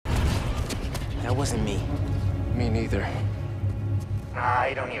That wasn't me. Me neither.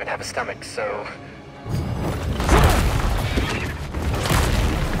 I don't even have a stomach, so...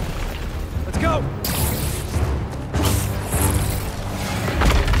 Let's go!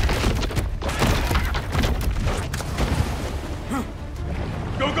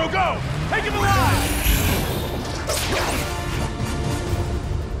 Go, go, go! Take him alive!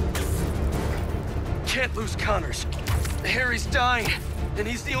 Can't lose Connors. Harry's dying, and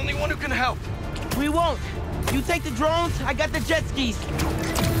he's the only one who can help. We won't. You take the drones, I got the jet skis.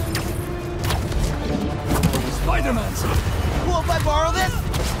 Spider-Man's! Cool if I borrow this?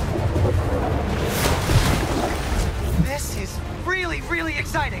 This is really, really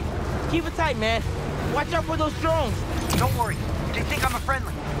exciting. Keep it tight, man. Watch out for those drones. Don't worry. They think I'm a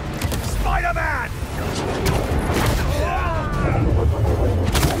friendly. Spider-Man!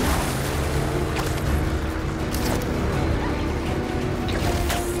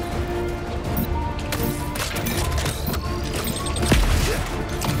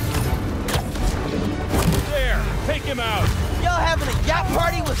 There! Take him out! Y'all having a yacht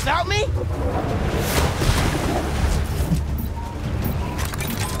party without me?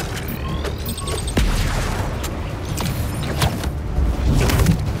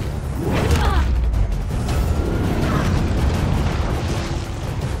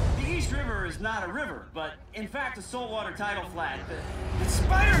 Not a river, but in fact a saltwater tidal flat. But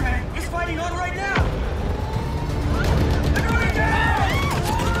Spider-Man is fighting on right now! They're going down!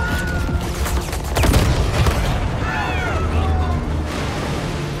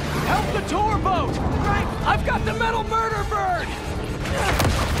 Help the tour boat! Right! I've got the metal murder bird!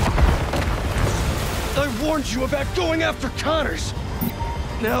 I warned you about going after Connors!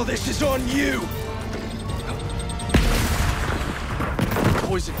 Now this is on you!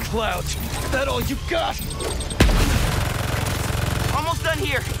 Poison clouds! Is that all you got? Almost done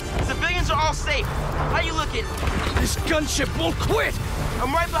here. Civilians are all safe. How you looking? This gunship won't quit!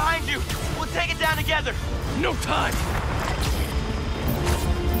 I'm right behind you. We'll take it down together. No time!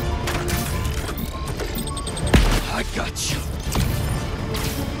 I got you.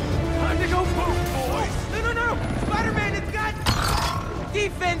 Time to go boom, boys! No, no, no! Spider-Man, it's got...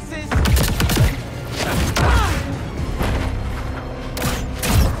 defenses!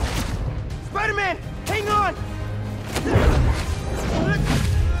 Spider-Man, hang on!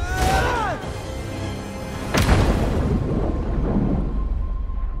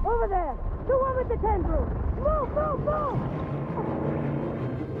 Over there! The one with the tendrils! Move, move, move!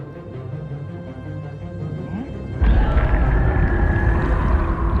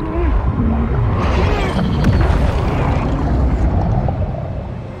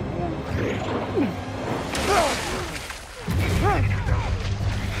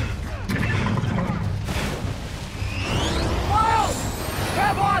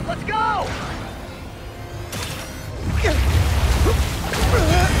 Let's go!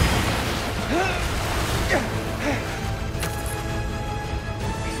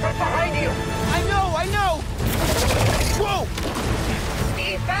 He's right behind you! I know! Whoa!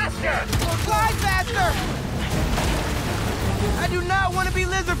 Speed faster! Fly faster! I do not want to be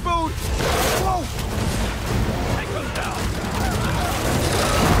lizard food! Whoa! Take him down!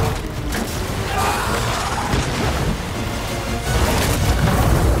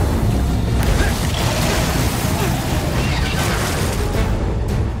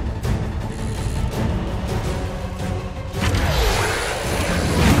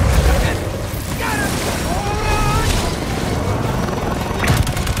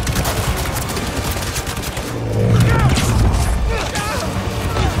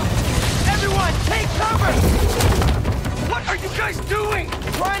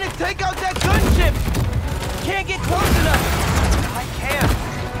 Trying to take out that gunship! Can't get close enough! I can.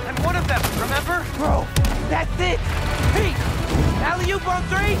 I'm one of them, remember? Bro, that's it! Pete! Alley-oop on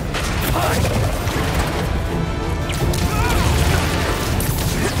 3?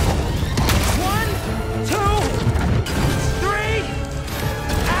 One, two, three!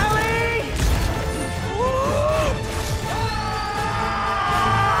 Alley! Woo!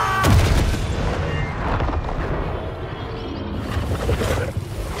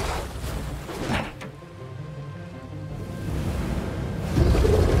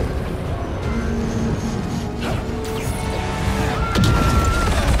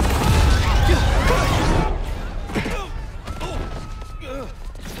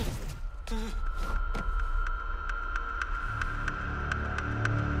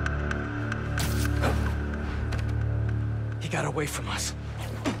 Got away from us.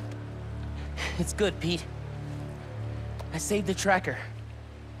 It's good, Pete. I saved the tracker.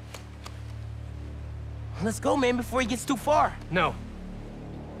 Let's go, man, before he gets too far. No.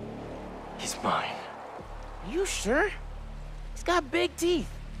 He's mine. You sure? He's got big teeth.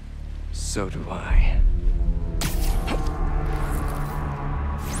 So do I.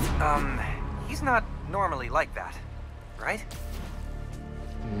 He's not normally like that, right?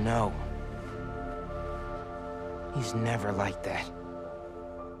 No. He's never like that.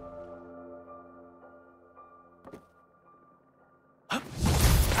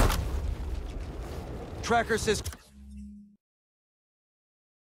 Tracker says